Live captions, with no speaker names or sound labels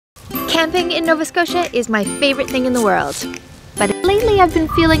Camping in Nova Scotia is my favorite thing in the world. But lately I've been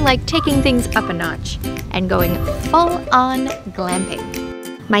feeling like taking things up a notch and going full-on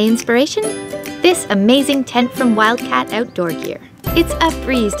glamping. My inspiration? This amazing tent from Wildcat Outdoor Gear. It's a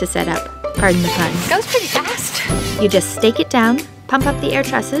breeze to set up, pardon the pun. Goes pretty fast. You just stake it down, pump up the air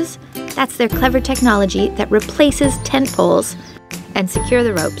trusses, that's their clever technology that replaces tent poles, and secure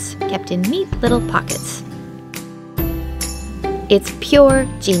the ropes, kept in neat little pockets. It's pure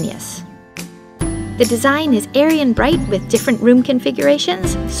genius. The design is airy and bright with different room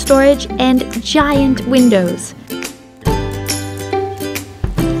configurations, storage, and giant windows.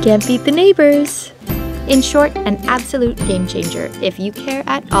 Can't beat the neighbors. In short, an absolute game changer if you care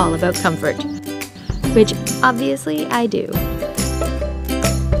at all about comfort, which obviously I do.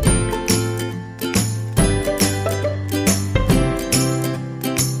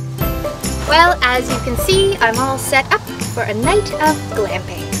 Well, as you can see, I'm all set up for a night of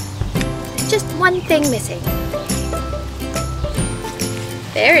glamping. Just one thing missing.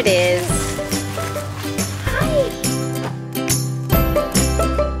 There it is.